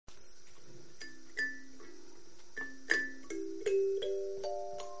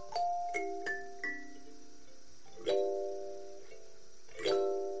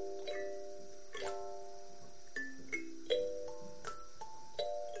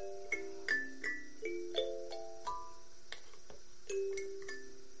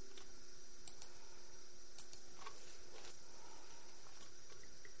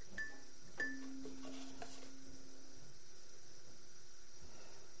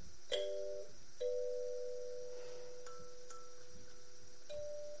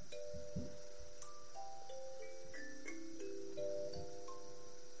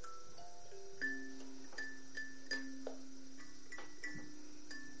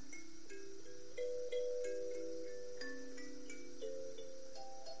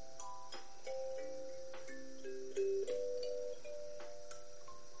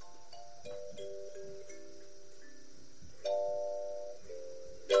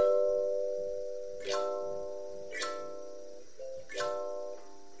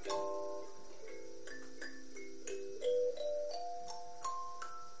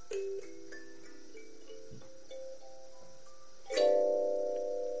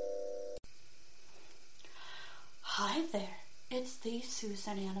the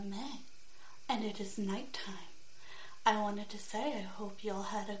Susan Anime, and it is nighttime. I wanted to say I hope y'all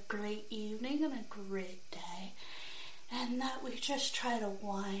had a great evening and a great day, and that we just try to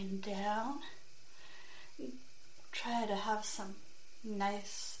wind down, try to have some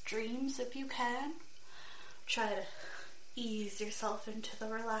nice dreams if you can, try to ease yourself into the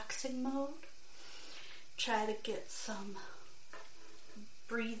relaxing mode, try to get some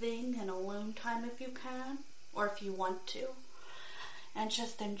breathing and alone time if you can, or if you want to, and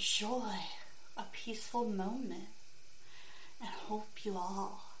just enjoy a peaceful moment, and hope you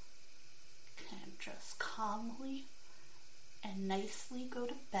all can just calmly and nicely go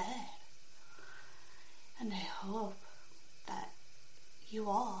to bed. And I hope that you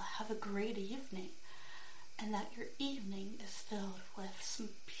all have a great evening, and that your evening is filled with some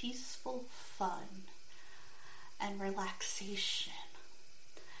peaceful fun and relaxation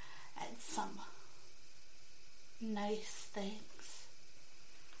and some nice things.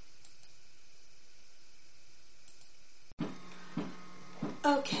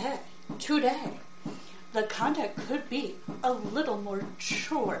 Okay, today the content could be a little more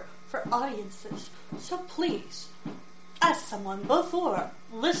mature for audiences, so please ask someone before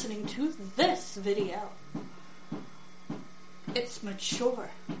listening to this video. It's mature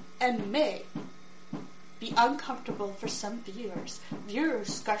and may be uncomfortable for some viewers. Viewer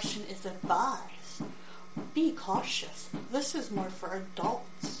discretion is advised. Be cautious. This is more for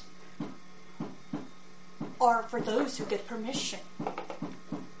adults, or for those who get permission.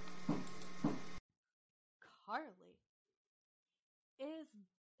 Carly is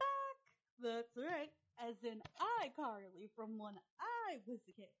back. That's right. As in iCarly from when I was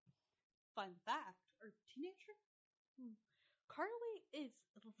a kid. Fun fact, or teenager? Carly is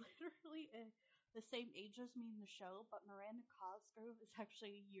literally the same age as me in the show, but Miranda Cosgrove is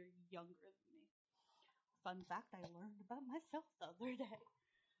actually a year younger than me. Fun fact I learned about myself the other day.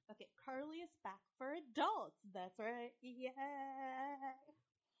 Okay, Carly is back for adults. That's right. Yeah.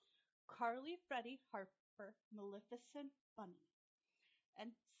 Carly, Freddie, Harper, Maleficent, Bunny,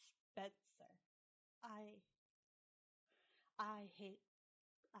 and Spencer. I hate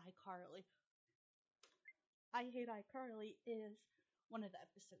iCarly. I Hate iCarly is one of the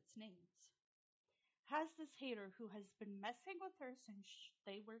episode's names. Has this hater who has been messing with her since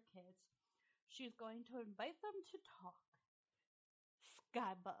they were kids. She's going to invite them to talk.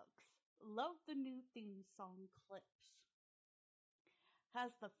 Skybugs. Love the new theme song clips.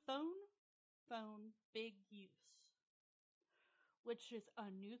 Has the phone big use, which is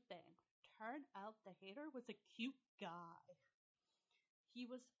a new thing. Turn out the hater was a cute guy. He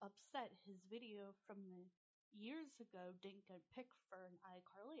was upset his video from the years ago didn't get picked for an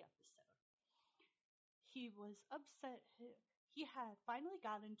iCarly episode. He was upset he had finally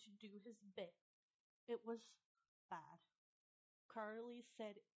gotten to do his bit. It was bad. Carly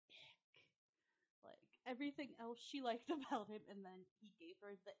said ick. Like everything else she liked about him, and then he gave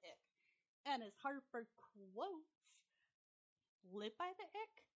her the ick. And as Harper quotes, live by the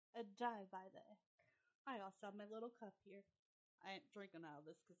ick, die by the ick. I also have my little cup here. I ain't drinking out of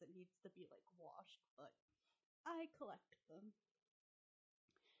this because it needs to be like washed, but I collect them.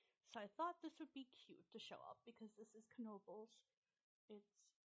 So I thought this would be cute to show up because this is Knoebels. It's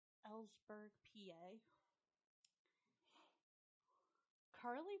Ellsberg, PA.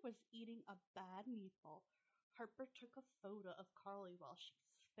 Carly was eating a bad meatball. Harper took a photo of Carly while she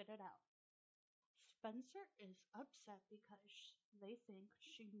spit it out. Spencer is upset because they think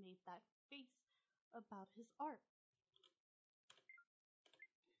she made that face about his art.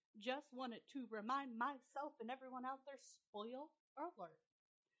 Just wanted to remind myself and everyone out there, spoil alert.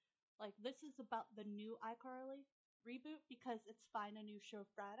 Like, this is about the new iCarly reboot because it's fine a new show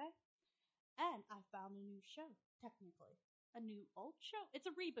Friday. And I found a new show, technically. A new old show. It's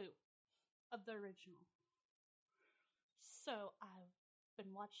a reboot of the original. So I've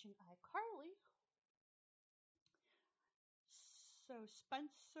been watching iCarly. So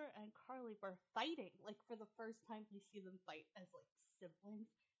Spencer and Carly were fighting. Like, for the first time we see them fight as like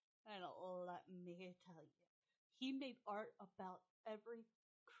siblings. And let me tell you, he made art about every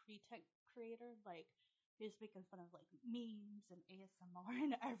content creator. Like, he was making fun of like memes and ASMR,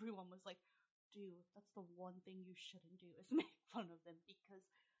 and everyone was like, dude, that's the one thing you shouldn't do is make fun of them because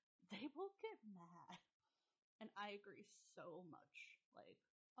they will get mad. And I agree so much. Like,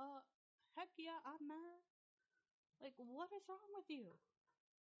 heck yeah, I'm mad. Like, what is wrong with you?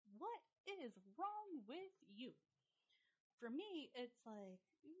 What is wrong with you? For me, it's like,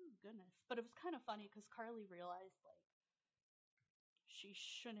 ooh, goodness. But it was kind of funny because Carly realized, like, she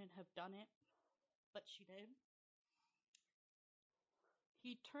shouldn't have done it, but she did.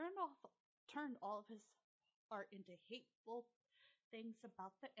 He turned all of his art into hateful things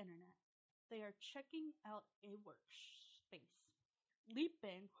about the internet. They are checking out a workspace.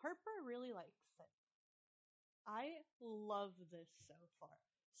 Leaping, Harper really likes it. I love this so far.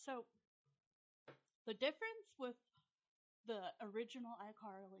 So, the difference with the original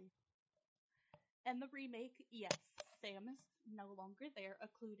iCarly and the remake, yes, Sam is no longer there,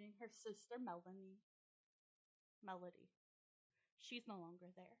 including her sister Melody. She's no longer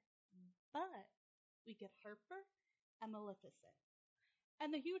there. But we get Harper and Maleficent.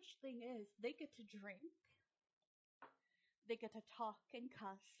 And the huge thing is, they get to drink, they get to talk and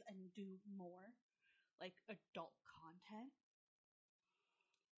cuss and do more, like adult content,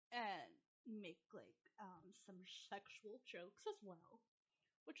 and make like some sexual jokes as well,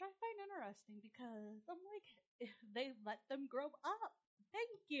 which I find interesting because I'm like, they let them grow up.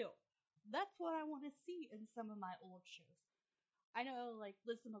 Thank you. That's what I want to see in some of my old shows. I know, like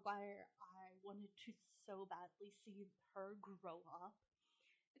Lizzie McGuire, I wanted to so badly see her grow up.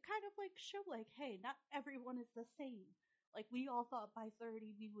 It kind of like show like, hey, not everyone is the same. Like we all thought by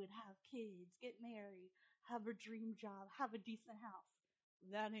 30 we would have kids, get married, have a dream job, have a decent house.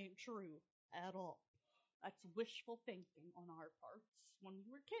 That ain't true at all. That's wishful thinking on our parts when we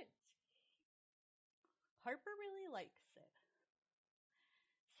were kids. Harper really likes it.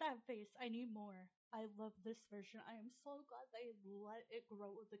 Sad face, I need more. I love this version. I am so glad they let it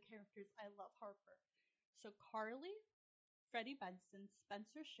grow with the characters. I love Harper. So Carly, Freddie Benson,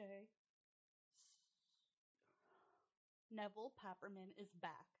 Spencer Shea, Neville Papperman is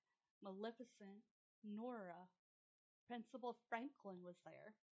back. Maleficent, Nora, Principal Franklin was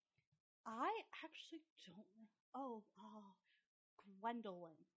there. I actually don't. Oh,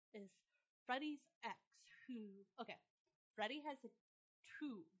 Gwendolyn is Freddie's ex. Okay, Freddie has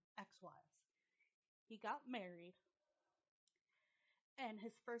two ex-wives. He got married, and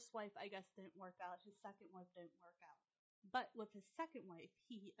his first wife, I guess, didn't work out. His second wife didn't work out. But with his second wife,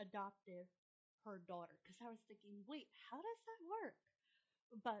 he adopted her daughter. Because I was thinking, wait, how does that work?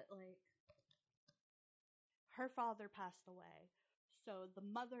 But, like, her father passed away. So the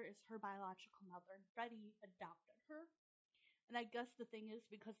mother is her biological mother, and Freddie adopted her. And I guess the thing is,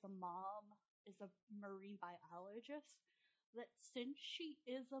 because the mom is a marine biologist, that since she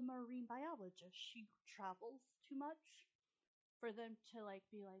is a marine biologist, she travels too much for them to like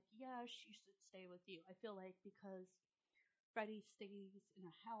be like, yeah, she should stay with you. I feel like because Freddie stays in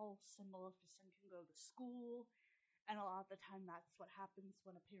a house and Maleficent can go to school, and a lot of the time that's what happens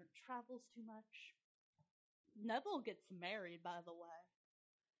when a parent travels too much. Neville gets married, by the way,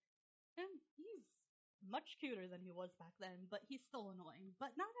 and he's much cuter than he was back then, but he's still annoying,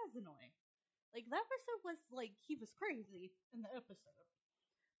 but not as annoying. Like, that episode was like, he was crazy in the episode.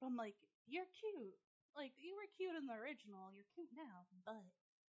 But I'm like, you're cute. Like, you were cute in the original, you're cute now, but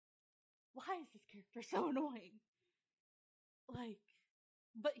why is this character so annoying? Like,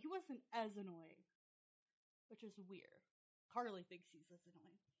 but he wasn't as annoying, which is weird. Carly thinks he's as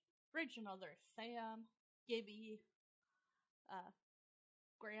annoying. Original, there's Sam, Gibby,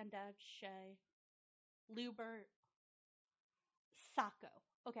 Granddad Shay, Lubert, Sako.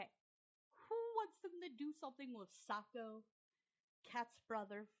 Okay, who wants them to do something with Sako, Cat's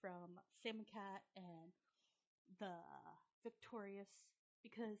brother from Sam and Cat and the Victorious?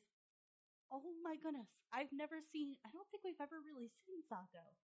 Because, oh my goodness, I don't think we've ever really seen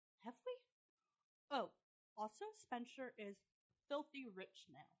Sako. Have we? Oh, also Spencer is filthy rich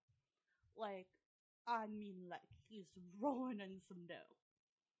now. Like, I mean, like, he's rolling in some dough.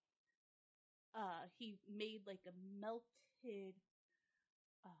 He made like a melted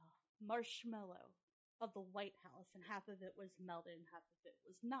marshmallow of the White House, and half of it was melted and half of it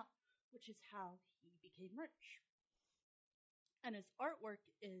was not, which is how he became rich. And his artwork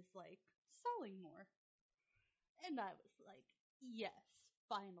is like selling more. And I was like, yes,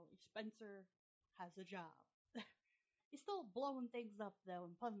 finally, Spencer has a job. He's still blowing things up though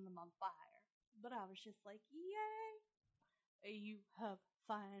and putting them on fire. But I was just like, yay, you have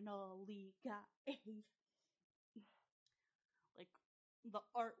finally got a like the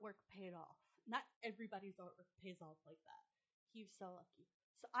artwork paid off. Not everybody's artwork pays off like that. He's so lucky.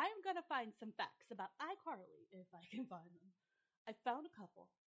 So I'm gonna find some facts about iCarly if I can find them. I found a couple.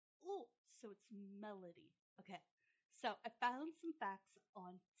 Oh, so it's Melody. Okay. So I found some facts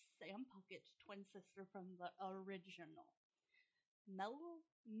on Sam Puckett's twin sister from the original.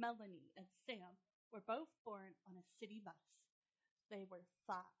 Melanie and Sam were both born on a city bus. They were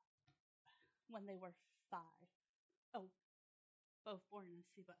 5. When they were 5. Oh, both born in a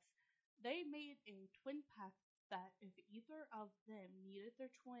city bus. They made a twin pact that if either of them needed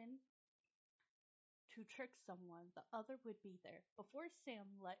their twin to trick someone, the other would be there. Before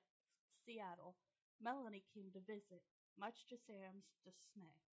Sam left Seattle, Melanie came to visit, much to Sam's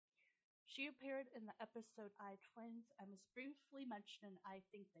dismay. She appeared in the episode I Twins and was briefly mentioned in I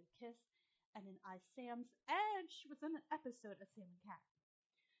Think They Kiss and in I Sam's, and she was in an episode of Sam and Cat.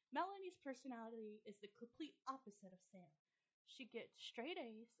 Melanie's personality is the complete opposite of Sam. She gets straight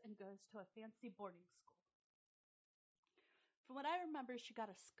A's and goes to a fancy boarding school. From what I remember, she got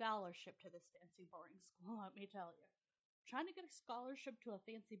a scholarship to this fancy boarding school, let me tell you. Trying to get a scholarship to a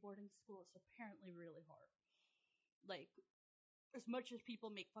fancy boarding school is apparently really hard. Like, as much as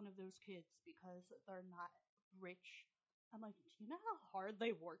people make fun of those kids because they're not rich, I'm like, do you know how hard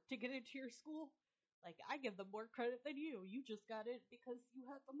they work to get into your school? Like, I give them more credit than you. You just got it because you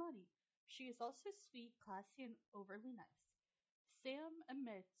have the money. She is also sweet, classy, and overly nice. Sam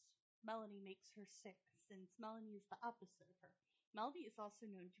admits Melanie makes her sick, since Melanie is the opposite of her. Melanie is also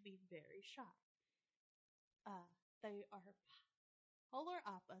known to be very shy. They are polar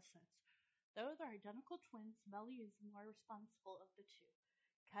opposites. Though they're identical twins, Melanie is more responsible of the two.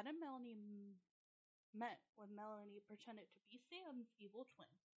 Kat and Melanie met when Melanie pretended to be Sam's evil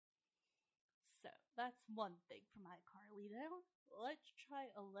twin. So that's one thing from iCarly. Now let's try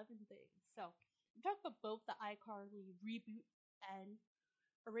 11 things. So I'm talking about both the iCarly reboot and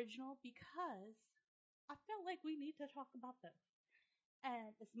original because I feel like we need to talk about them.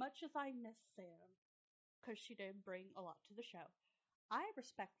 And as much as I miss Sam, because she did bring a lot to the show, I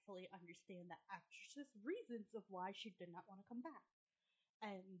respectfully understand the actress's reasons of why she did not want to come back.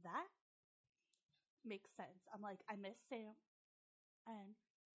 And that makes sense. I'm like, I miss Sam, and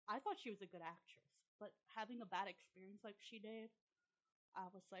I thought she was a good actress, but having a bad experience like she did, I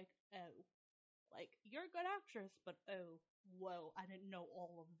was like, oh, like, you're a good actress, but oh, whoa, I didn't know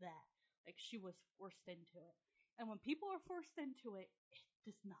all of that. Like, she was forced into it. And when people are forced into it, it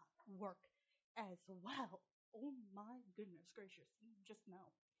does not work as well. Oh my goodness gracious, you just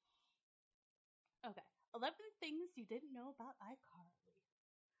know. Okay, 11 things you didn't know about iCarly.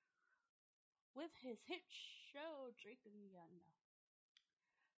 With his hit show, Drake and the Unknown,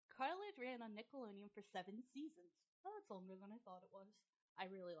 Carly ran on Nickelodeon for 7 seasons. Oh, that's longer than I thought it was. I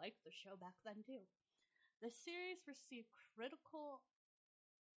really liked the show back then, too. The series received critical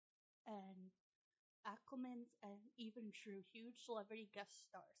and acclamations and even drew huge celebrity guest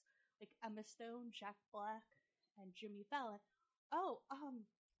stars like Emma Stone, Jack Black, and Jimmy Fallon. Oh,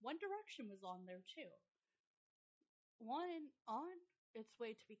 One Direction was on there too. One on its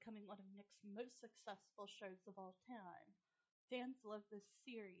way to becoming one of Nick's most successful shows of all time. Fans love this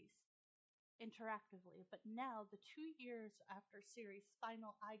series interactively, but now, the 2 years after series'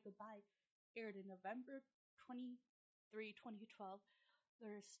 final I Goodbye aired in November 2012,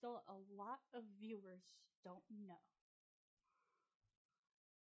 there is still a lot of viewers don't know.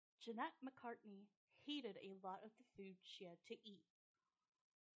 Jeanette McCartney hated a lot of the food she had to eat.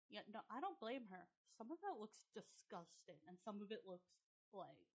 Yet, no, I don't blame her. Some of it looks disgusting, and some of it looks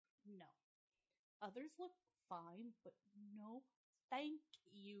like, no. Others look fine, but no thank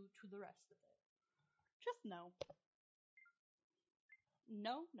you to the rest of it. Just no.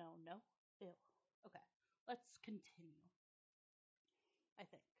 No, no, no. Ew. Okay, let's continue. I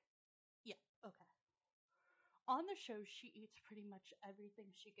think. Yeah, okay. On the show, she eats pretty much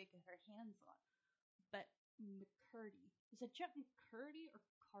everything she could get her hands on. But McCurdy, is it Jet McCurdy or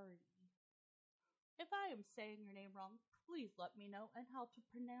Cardi? If I am saying her name wrong, please let me know and how to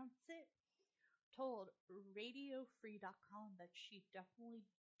pronounce it. Told RadioFree.com that she definitely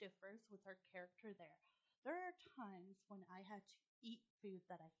differs with her character there. There are times when I had to eat food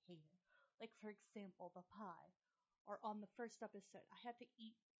that I hated, like for example, the pie. Or on the first episode, I had to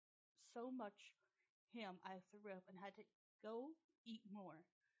eat so much ham I threw up and had to go eat more.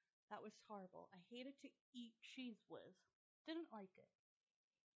 That was horrible. I hated to eat Cheez Whiz. Didn't like it.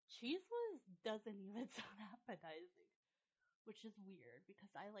 Cheez Whiz doesn't even sound appetizing, which is weird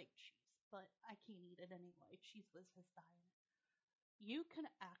because I like cheese, but I can't eat it anyway. Cheez Whiz has diet. You can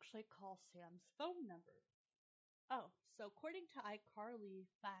actually call Sam's phone number. Oh, so according to iCarly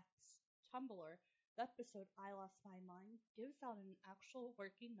Facts Tumblr, the episode I Lost My Mind gives out an actual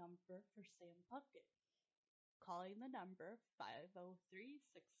working number for Sam Puckett. Calling the number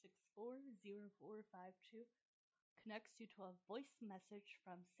 503-664-0452 connects you to a voice message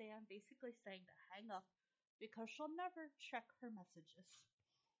from Sam basically saying to hang up because she'll never check her messages.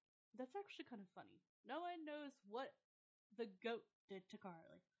 That's actually kind of funny. No one knows what the goat did to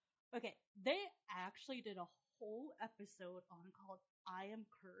Carly. Okay, they actually did a whole episode on called I Am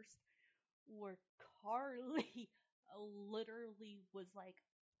Cursed where Carly literally was like,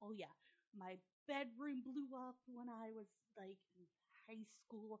 oh yeah, my bedroom blew up when I was like in high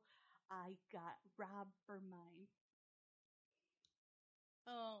school. I got robbed for my,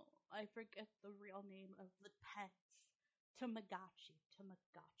 oh, I forget the real name of the pets.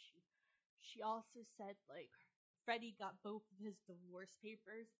 Tamagotchi. She also said, like, Freddie got both of his divorce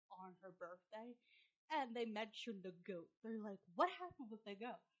papers on her birthday, and they mentioned the goat. They're like, what happened with the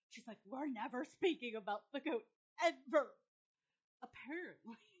goat? She's like, we're never speaking about the goat, ever.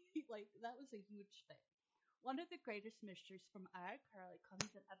 Apparently. Like, that was a huge thing. One of the greatest mysteries from iCarly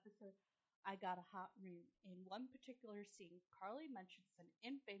comes in episode I Got a Hot Room. In one particular scene, Carly mentions an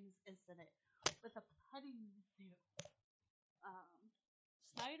infamous incident with a petting zoo.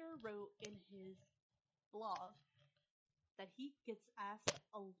 Snyder wrote in his blog that he gets asked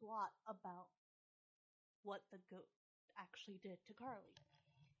a lot about what the goat actually did to Carly.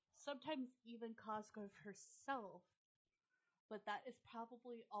 Sometimes even Cosgrove herself, but that is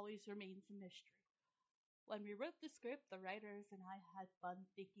probably always remains a mystery. When we wrote the script, the writers and I had fun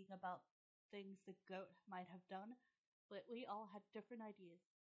thinking about things the goat might have done, but we all had different ideas,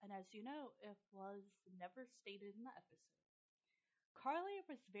 and as you know, it was never stated in the episode. Carly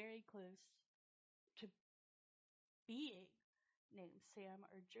was very close to being named Sam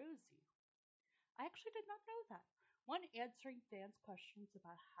or Josie. I actually did not know that. When answering fans' questions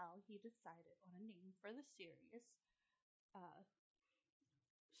about how he decided on a name for the series, uh,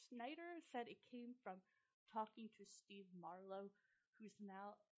 Snyder said it came from talking to Steve Marlowe, who's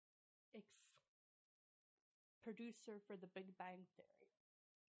now producer for The Big Bang Theory.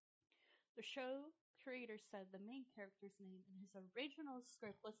 The show creator said the main character's name in his original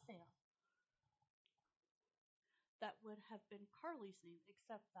script was Sam. That would have been Carly's name,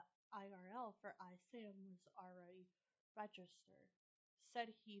 except that IRL for iSam was already registered. Said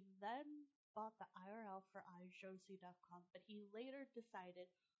he then bought the IRL for iJosie.com, but he later decided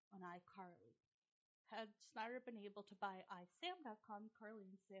on iCarly. Had Snyder been able to buy iSam.com, Carly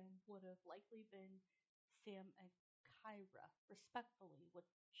and Sam would have likely been Sam and Kyra, respectively, which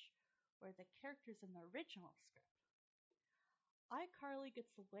were the characters in the original script. iCarly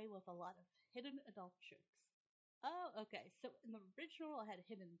gets away with a lot of hidden adult jokes. Oh, okay. So in the original, I had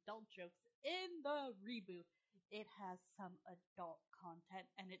hidden adult jokes. In the reboot, it has some adult content,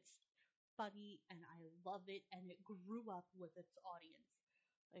 and it's funny, and I love it, and it grew up with its audience.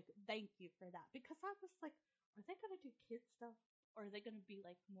 Like, thank you for that. Because I was like, are they gonna do kid stuff, or are they gonna be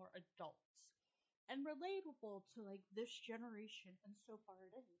like more adults and relatable to like this generation? And so far,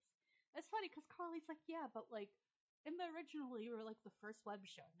 it is. It's funny because Carly's like, yeah, but like in the original, you were like the first web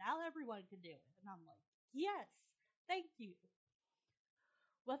show. Now everyone can do it, and I'm like, yes. Thank you.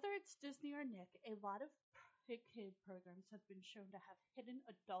 Whether it's Disney or Nick, a lot of kid programs have been shown to have hidden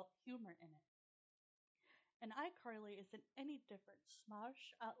adult humor in it. And iCarly isn't any different.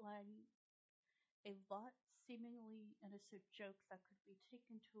 Smosh outlining a lot seemingly innocent jokes that could be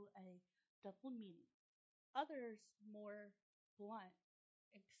taken to a double meaning. Others, more blunt,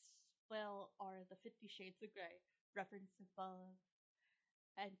 are the 50 Shades of Grey, referenced above,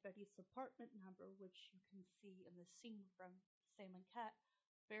 and Betty's apartment number, which you can see in the scene from Sam and Cat,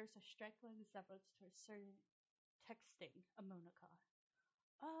 bears a striking resemblance to a certain texting emoticon.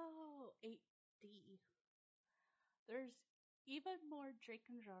 Oh, 8D. There's even more Drake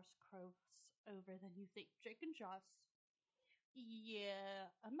and Josh crossover than you think. Drake and Josh, yeah,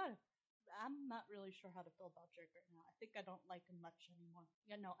 I'm not really sure how to feel about Drake right now. I think I don't like him much anymore.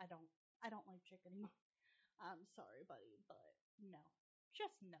 Yeah, no, I don't. I don't like Drake anymore. I'm sorry, buddy, but no.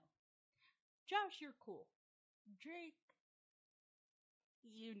 Just no. Josh, you're cool. Drake,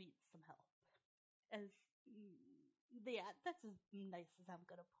 you need some help. As yeah, that's as nice as I'm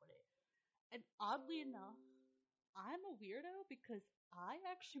gonna put it. And oddly enough, I'm a weirdo because I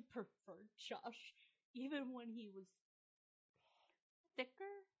actually preferred Josh even when he was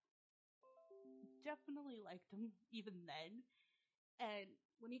thicker. Definitely liked him even then. And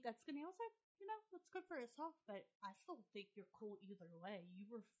when he got skinny, I was like, that's good for his health, but I still think you're cool either way. You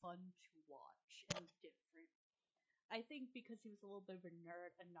were fun to watch and different. I think because he was a little bit of a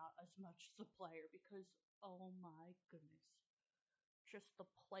nerd and not as much as a player, because, oh my goodness. Just the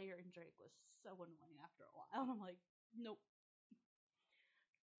player in Drake was so annoying after a while. I'm like, nope.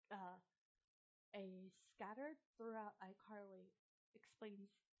 Uh, a scattered throughout iCarly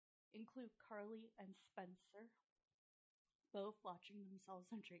explains include Carly and Spencer, both watching themselves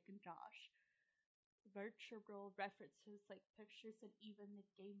on Drake and Josh. Virtual references like pictures and even the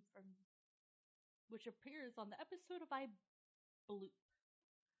game from which appears on the episode of iBloop.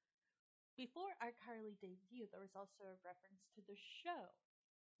 Before iCarly debuted, there was also a reference to the show,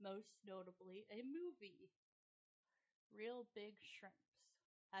 most notably a movie, Real Big Shrimps,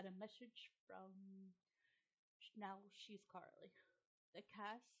 had a message from Now She's Carly. The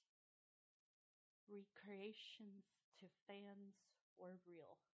cast recreations to fans were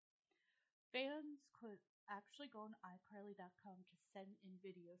real. Fans could actually go on iCarly.com to send in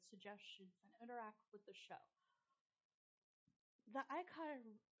video suggestions and interact with the show. The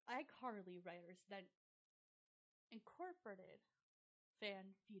iCarly writers then incorporated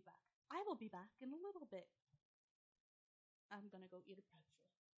fan feedback. I will be back in a little bit. I'm gonna go eat a pretzel.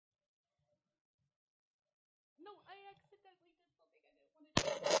 No, I accidentally did something I didn't want to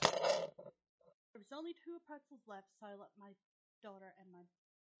do. There was only 2 pretzels left, so I let my daughter and my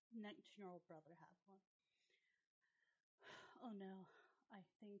 19-year-old brother have one. Oh no, I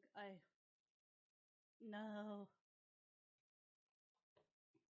think I. No.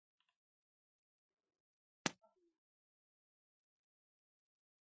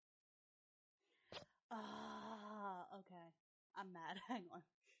 Okay. I'm mad. Hang on.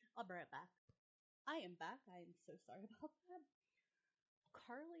 I'll be right back. I am back. I am so sorry about that.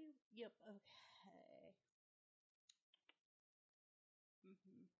 Carly, yep, okay.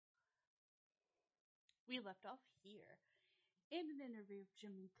 hmm We left off here. In an interview,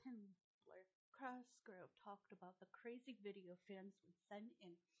 Jimmy Kimmler Cosgrove talked about the crazy video fans would send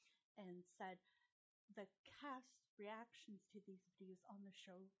in and said the cast's reactions to these videos on the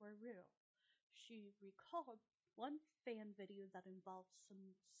show were real. She recalled one fan video that involved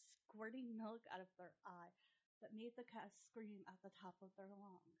some squirting milk out of their eye that made the cast scream at the top of their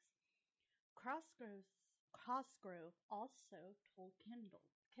lungs. Cosgrove also told Kimmel,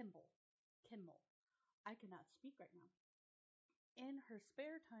 I cannot speak right now, in her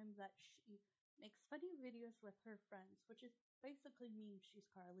spare time that she makes funny videos with her friends, which is basically means she's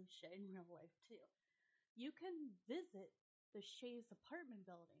Carly Shay in real life too. You can visit the Shays apartment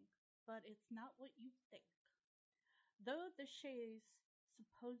building, but it's not what you think. Though the Shays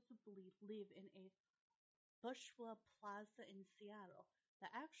supposedly live in a Bushwa Plaza in Seattle, the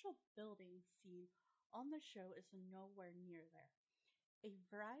actual building seen on the show is nowhere near there. A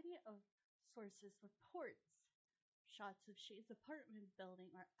variety of sources reports shots of Shay's apartment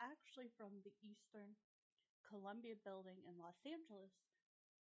building are actually from the Eastern Columbia building in Los Angeles.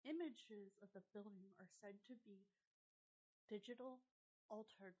 Images of the building are said to be digital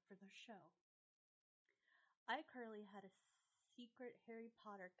altered for the show. iCarly had a secret Harry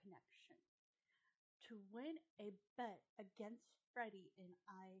Potter connection. To win a bet against Freddie in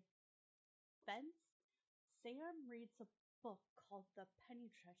iFence, Sam reads a book called The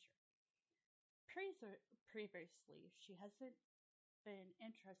Penny Treasure. Previously, she hasn't been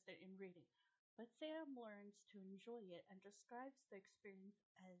interested in reading, but Sam learns to enjoy it and describes the experience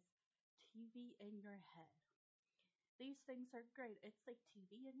as TV in your head. These things are great. It's like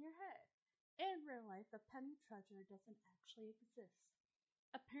TV in your head. In real life, the penny treasure doesn't actually exist.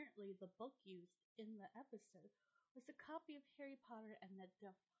 Apparently, the book used in the episode was a copy of Harry Potter and the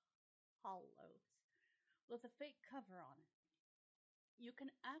Death Hallows with a fake cover on it. You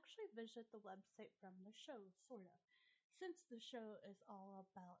can actually visit the website from the show, sort of, since the show is all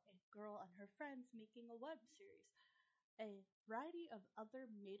about a girl and her friends making a web series. A variety of other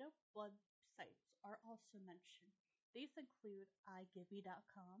made-up websites are also mentioned. These include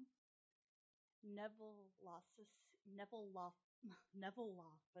iGibby.com, Nevillophacy,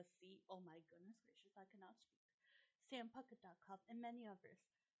 oh my goodness gracious, I cannot speak, Sampucket.com, and many others.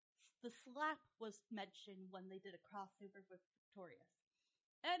 The slap was mentioned when they did a crossover with Victorious.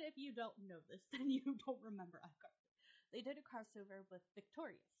 And if you don't know this, then you don't remember iCarly. They did a crossover with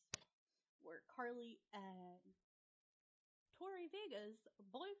Victorious, where Carly and Tori Vega's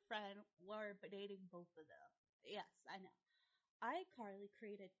boyfriend were dating both of them. Yes, I know. iCarly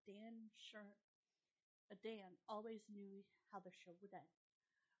created Dan always knew how the show would end.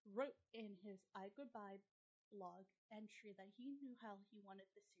 Wrote in his iGoodbye blog entry that he knew how he wanted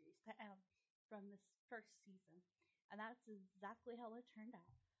the series to end from this first season. And that's exactly how it turned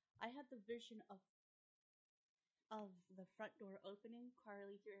out. I had the vision of the front door opening,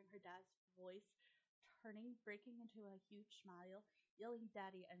 Carly hearing her dad's voice, turning, breaking into a huge smile, yelling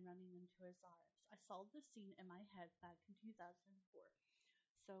daddy, and running into his arms. I saw the scene in my head back in 2004,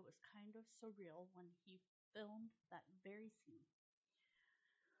 so it was kind of surreal when he filmed that very scene.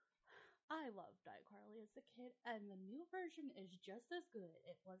 I loved iCarly as a kid, and the new version is just as good.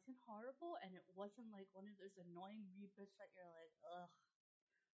 It wasn't horrible, and it wasn't like one of those annoying reboots that you're like, ugh.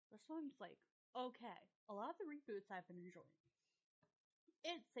 This one's like, okay. A lot of the reboots I've been enjoying.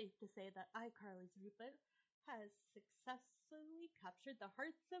 It's safe to say that iCarly's reboot has successfully captured the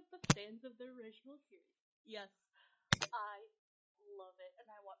hearts of the fans of the original series. Yes, I love it,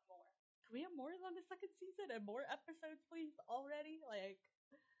 and I want more. Can we have more on the second season and more episodes, please, already? Like,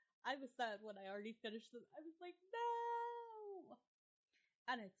 I was sad when I already finished this. I was like, no!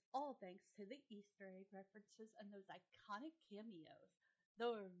 And it's all thanks to the Easter egg references and those iconic cameos.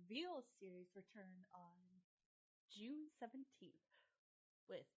 The reveal series returned on June 17th,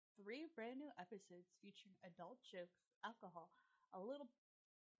 with 3 brand new episodes featuring adult jokes, alcohol, a little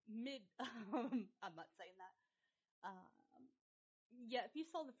mid. I'm not saying that. Um, yeah, if you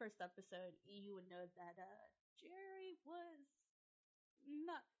saw the first episode, you would know that Jerry was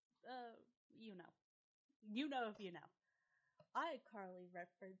not. Uh, you know, you know if you know. iCarly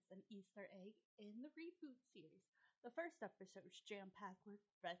referenced an Easter egg in the reboot series. The first episode was jam packed with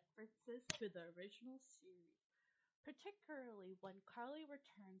references to the original series, particularly when Carly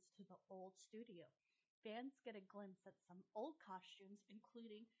returns to the old studio. Fans get a glimpse at some old costumes,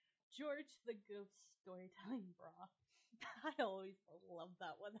 including George the Ghost storytelling bra. I always loved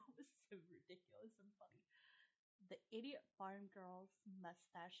that one. That was so ridiculous and funny. The idiot farm girl's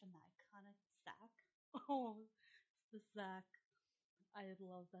mustache and the iconic sack. Oh, the sack. I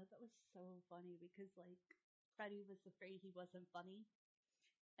love that. That was so funny because like Freddie was afraid he wasn't funny,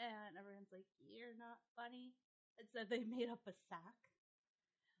 and everyone's like, "You're not funny," and so they made up a sack.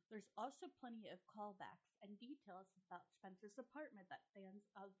 There's also plenty of callbacks and details about Spencer's apartment that fans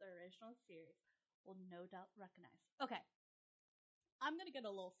of the original series will no doubt recognize. Okay, I'm gonna get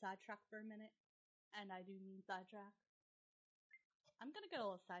a little sidetracked for a minute, and I do mean sidetrack. I'm gonna get a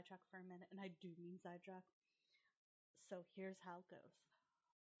little sidetracked for a minute, and I do mean sidetrack. So here's how it goes.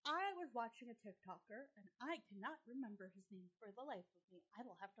 I was watching a TikToker, and I cannot remember his name for the life of me. I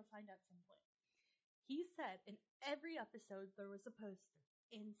will have to find out some point. He said in every episode there was a poster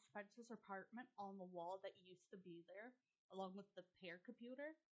in Spencer's apartment on the wall that used to be there, along with the pair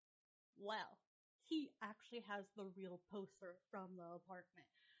computer. Well, he actually has the real poster from the apartment.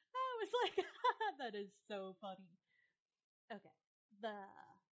 I was like, that is so funny. Okay, the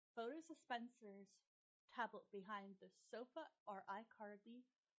photos of Spencer's tablet behind the sofa are iCarly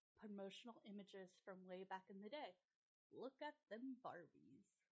promotional images from way back in the day. Look at them Barbies.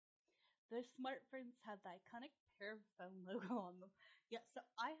 The smartphones have the iconic pear phone logo on them. Yeah, so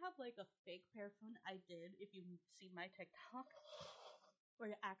I have like a fake pear phone I did, if you see my TikTok,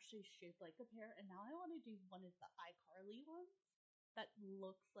 where it actually shaped like a pear, and now I want to do one of the iCarly ones that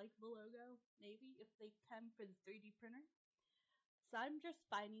looks like the logo, maybe, if they can for the 3D printer. So I'm just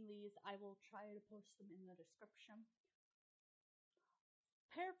finding these. I will try to post them in the description.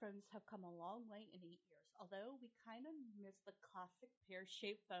 Pear phones have come a long way in 8 years. Although we kind of miss the classic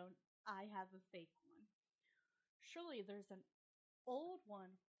pear-shaped phone, I have a fake one. Surely there's an old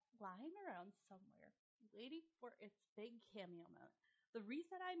one lying around somewhere, waiting for its big cameo moment. The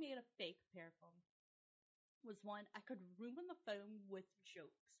reason I made a fake pear phone was one, I could ruin the phone with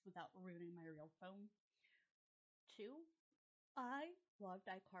jokes without ruining my real phone. Two, I loved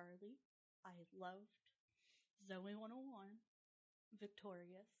iCarly. I loved Zoe 101,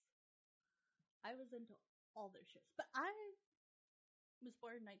 Victorious. I was into all their shows. But I was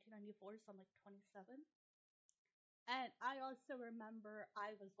born in 1994, so I'm like 27. And I also remember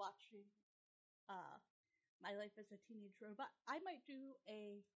I was watching uh, My Life as a Teenage Robot. I might do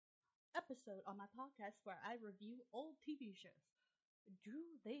a episode on my podcast where I review old TV shows. Do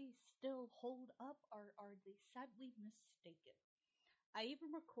they still hold up, or are they sadly mistaken? I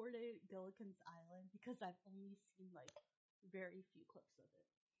even recorded Gilligan's Island because I've only seen like very few clips of it.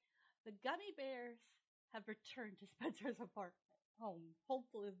 The gummy bears have returned to Spencer's apartment home.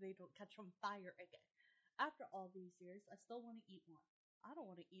 Hopefully they don't catch on fire again. After all these years, I still want to eat one. I don't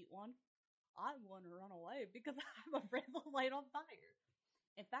want to eat one. I want to run away because I'm afraid they'll light on fire.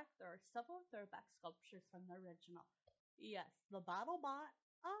 In fact, there are several throwback sculptures from the original. Yes, the BattleBot.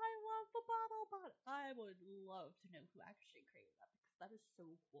 I love the BattleBot. I would love to know who actually created that because that is so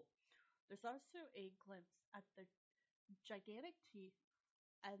cool. There's also a glimpse at the gigantic teeth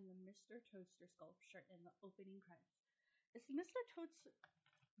and the Mr. Toaster sculpture in the opening credits. Is Mr. Toaster?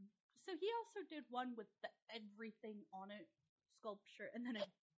 So he also did one with the everything on it sculpture, and then it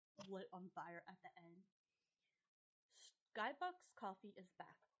lit on fire at the end. Skybox Coffee is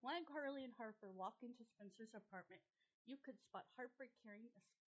back. When Carly and Harper walk into Spencer's apartment, you could spot Harper carrying a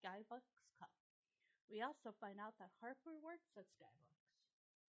Skybox cup. We also find out that Harper works at Skybox.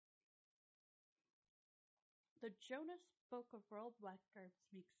 The Jonas Book of World Records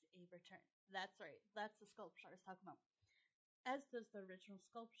makes a return. That's right, that's the sculpture I was talking about. As does the original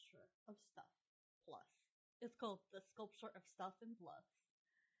sculpture of Stuff Plus. It's called the Sculpture of Stuff and Plus.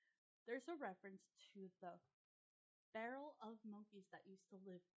 There's a reference to the barrel of monkeys that used to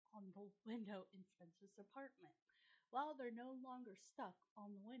live on the window in Spencer's apartment. While they're no longer stuck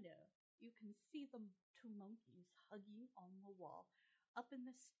on the window, you can see the 2 monkeys hugging on the wall up in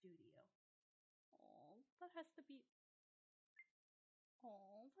the studio. Oh, that has to be.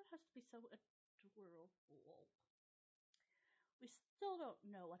 Oh, that has to be so adorable. We still don't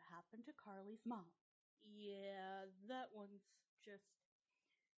know what happened to Carly's mom. Yeah, that one's just.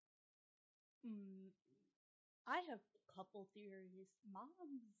 Mm, I have a couple theories. Moms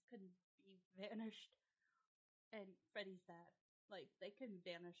can be vanished, and Freddy's dad. Like, they can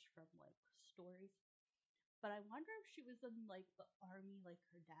vanish from, like, stories. But I wonder if she was in, like, the army like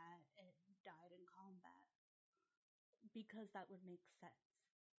her dad and died in combat. Because that would make sense.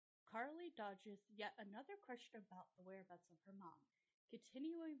 Carly dodges yet another question about the whereabouts of her mom,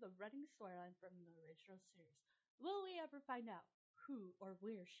 continuing the running storyline from the original series. Will we ever find out who or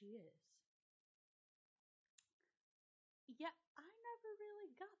where she is? Yeah, I never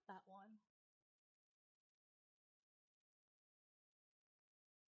really got that one.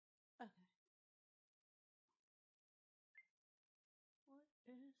 Okay. What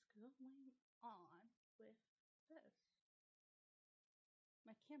is going on with this?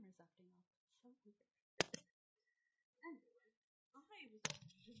 My camera's acting up. It's so weird. Anyway, I was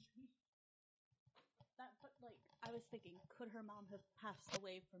that, but like, I was thinking, could her mom have passed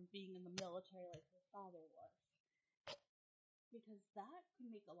away from being in the military like her father was? Because that could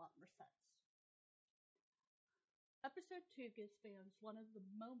make a lot more sense. Episode 2 gives fans one of the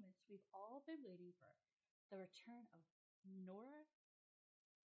moments we've all been waiting for, the return of Nora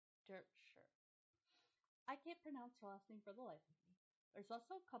Dertscher. I can't pronounce her last name for the life of me. There's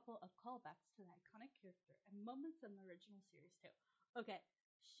also a couple of callbacks to the iconic character and moments in the original series too. Okay,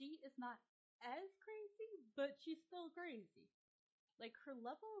 she is not as crazy, but she's still crazy. Like, her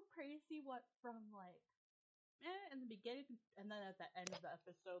level of crazy went from like in the beginning, and then at the end of the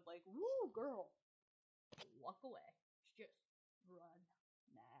episode, like, woo, girl, walk away. Just run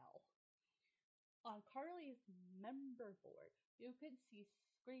now. On Carly's member board, you can see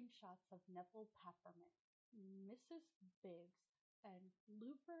screenshots of Neville Peppermint, Mrs. Biggs, and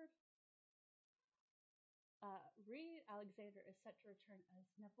Lupert. Reed Alexander is set to return as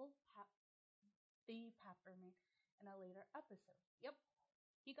the Peppermint in a later episode. Yep,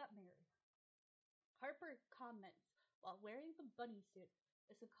 he got married. Harper comments while wearing the bunny suit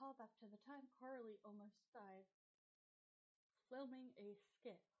is a callback to the time Carly almost died filming a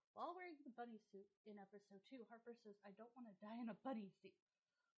skit. While wearing the bunny suit in episode 2, Harper says, I don't want to die in a bunny suit,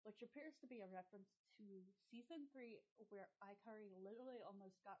 which appears to be a reference to season 3 where iCarly literally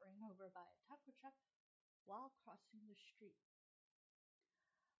almost got ran over by a taco truck while crossing the street.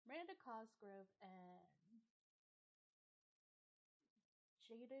 Miranda Cosgrove and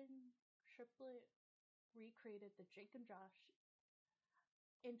Jaden Triplett recreated the Jake and Josh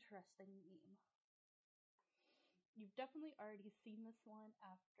interesting meme. You've definitely already seen this one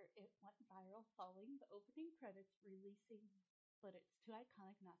after it went viral following the opening credits releasing, but it's too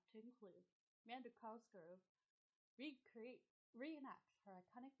iconic not to include. Miranda Cosgrove reenacts her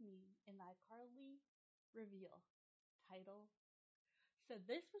iconic meme in the iCarly reveal title. So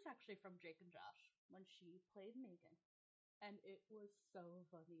this was actually from Jake and Josh when she played Megan, and it was so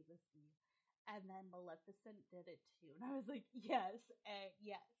funny to see. And then Maleficent did it too, and I was like, yes,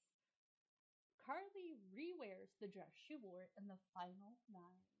 yes. Carly rewears the dress she wore in the final 9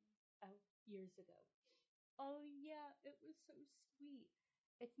 years ago. Oh yeah, it was so sweet.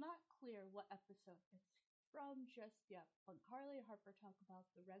 It's not clear what episode it's from just yet, but Carly and Harper talk about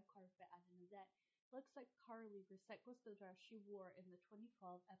the red carpet at an event. It looks like Carly recycles the dress she wore in the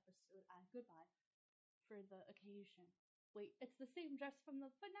 2012 episode at Goodbye for the occasion. Wait, it's the same dress from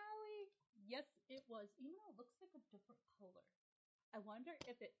the finale? Yes, it was, even though it looks like a different color. I wonder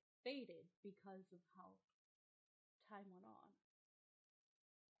if it faded because of how time went on.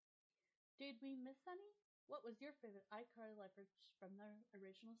 Did we miss any? What was your favorite iCarly leverage from the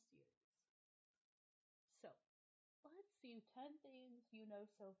original series? So, let's see 10 things you know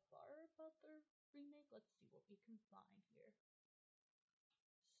so far about the remake. Let's see what we can find here.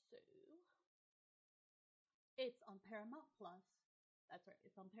 So, it's on Paramount Plus. That's right,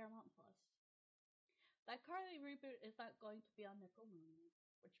 it's on Paramount Plus. That Carly reboot is not going to be on Nickelodeon,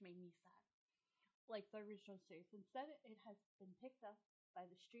 which made me sad, like the original series. Instead, it has been picked up by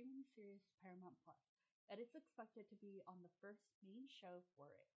the streaming series Paramount Plus. It is expected to be on the first main show for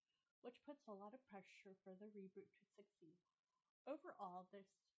it, which puts a lot of pressure for the reboot to succeed. Overall, this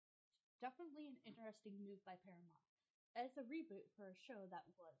definitely an interesting move by Paramount. As a reboot for a show that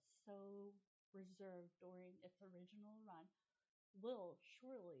was so reserved during its original run, will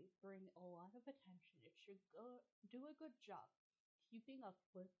surely bring a lot of attention. It should do a good job keeping up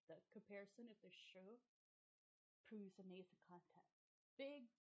with the comparison if the show proves amazing content.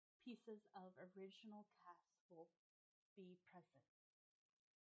 Big pieces of original cast will be present.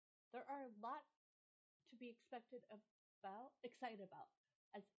 There are a lot to be excited about,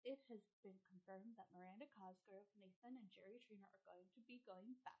 as it has been confirmed that Miranda Cosgrove, Nathan, and Jerry Trainer are going to be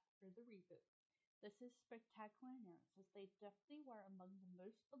going back for the reboot. This is spectacular news, as they definitely were among the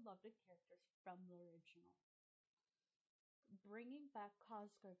most beloved characters from the original. Bringing back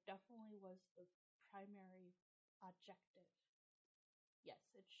Cosgrove definitely was the primary objective. Yes,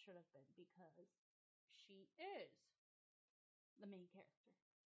 it should have been, because she is the main character.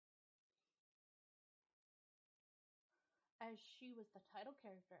 As she was the title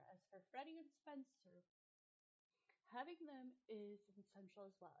character, as for Freddy and Spencer, having them is essential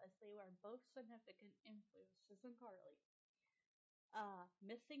as well, as they were both significant influences in Carly.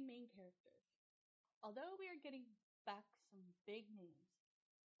 Missing main characters. Although we are getting back some big names,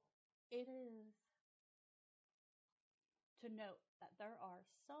 it is to note that there are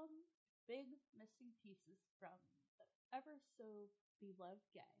some big missing pieces from the ever so beloved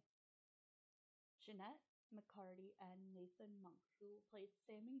gang. Jeanette McCarty and Nathan Monk, who played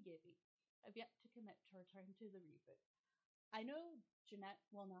Sam and Gibby, have yet to commit to return to the reboot. I know Jeanette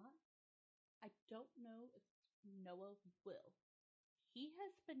will not. I don't know if Noah will. He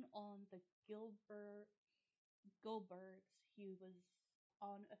has been on the Goldbergs. He was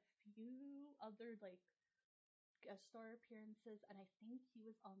on a few other guest star appearances, and I think he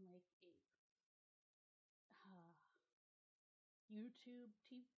was on a YouTube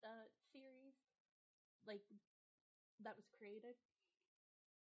series that was created.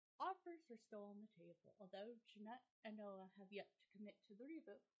 Offers are still on the table. Although Jeanette and Noah have yet to commit to the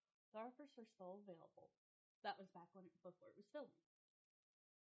reboot, the offers are still available. That was back before it was filming.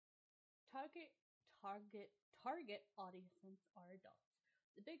 Target audiences are adults.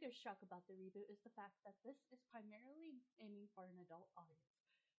 The biggest shock about the reboot is the fact that this is primarily aiming for an adult audience.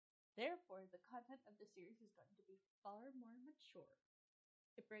 Therefore, the content of the series is going to be far more mature.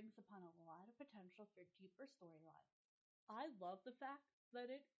 It brings upon a lot of potential for deeper storylines. I love the fact that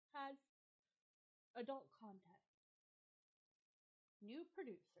it has adult content. New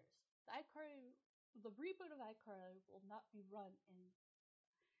producers. The reboot of iCarly will not be run in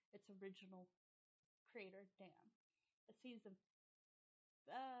its original creator, Dan. A season,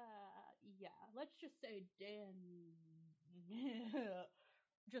 let's just say Dan,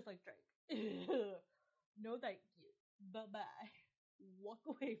 just like Drake. No thank you. Bye-bye. Walk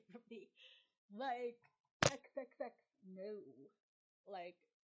away from me. Like, XXX, no. Like,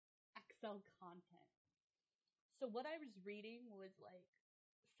 XL content. So what I was reading was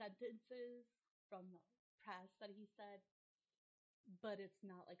sentences from the press that he said, but it's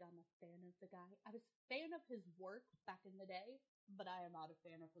not like I'm a fan of the guy. I was a fan of his work back in the day, but I am not a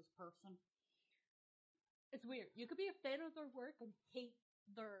fan of his person. It's weird. You could be a fan of their work and hate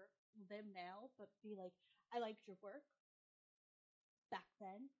them now, but be like, I liked your work back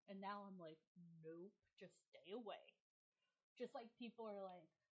then, and now I'm like, nope, just stay away. Just like people are like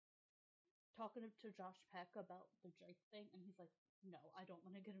talking to Josh Peck about the Drake thing, and he's like, no, I don't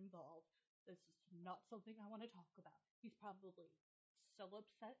want to get involved. This is not something I want to talk about. He's probably so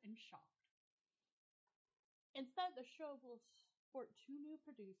upset and shocked. Instead, the show will support two new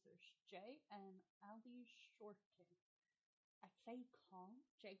producers, Jay and Ali Shorten. I say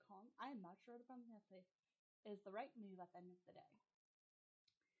Jay Kong, I am not sure the pronunciation is the right move at the end of the day.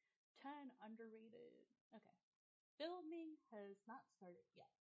 10 underrated. Okay. Filming has not started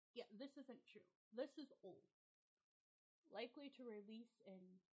yet. Yeah, this isn't true. This is old. Likely to release in.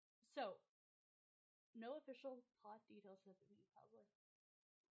 So, no official plot details have been made public.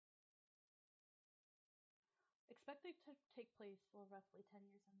 Expected to take place for roughly 10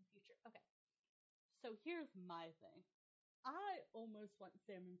 years in the future. Okay. So here's my thing. I almost want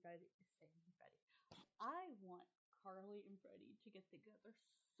Sam and Freddy. I want Carly and Freddy to get together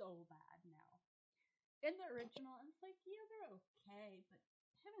so bad now. In the original, I was like, yeah, they're okay, but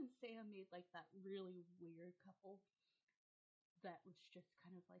him and Sam made that really weird couple that was just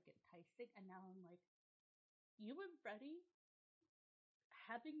kind of enticing, and now I'm like, you and Freddy,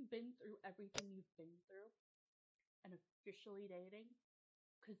 having been through everything you've been through and officially dating,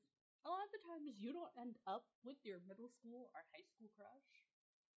 because a lot of the times you don't end up with your middle school or high school crush.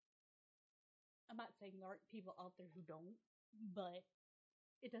 I'm not saying there aren't people out there who don't, but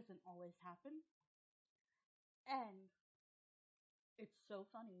it doesn't always happen. And it's so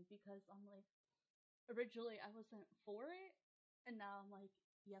funny because I'm like, originally I wasn't for it, and now I'm like,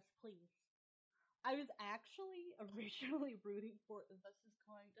 yes, please. I was actually originally rooting for it, and this is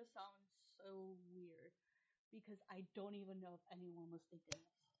going to sound so weird because I don't even know if anyone was thinking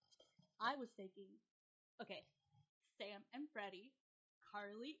this. I was thinking, okay, Sam and Freddy,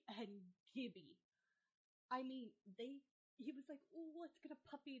 Carly and Gibby. I mean, he was like, oh, let's get a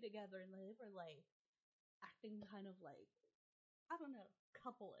puppy together, and they were acting kind of I don't know,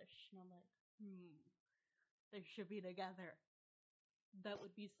 couple-ish, and I'm like, they should be together. That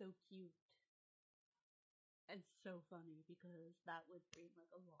would be so cute. And so funny because that would bring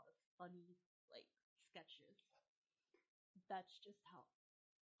like a lot of funny like sketches. That's just how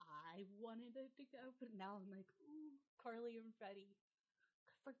I wanted it to go, but now I'm like, ooh, Carly and Freddie.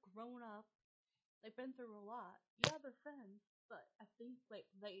 Because they're grown up. They've been through a lot. Yeah, they're friends, but I think like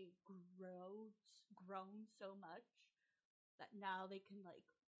they grown so much that now they can like,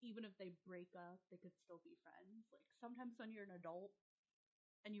 even if they break up, they could still be friends. Like sometimes when you're an adult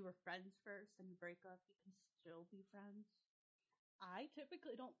and you were friends first and you break up, you can still be friends. I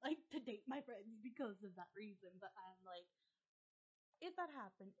typically don't like to date my friends because of that reason, but I'm like, if that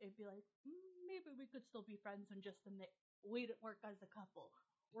happened, it'd be like, maybe we could still be friends and just admit we didn't work as a couple.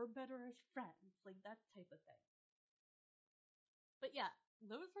 We're better as friends, like that type of thing. But yeah,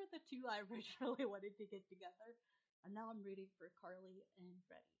 those were the two I originally wanted to get together, and now I'm rooting for Carly and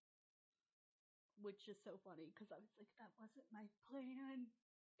Freddie, which is so funny because I was like, that wasn't my plan.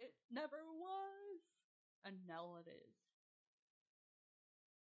 It never was, and now it is.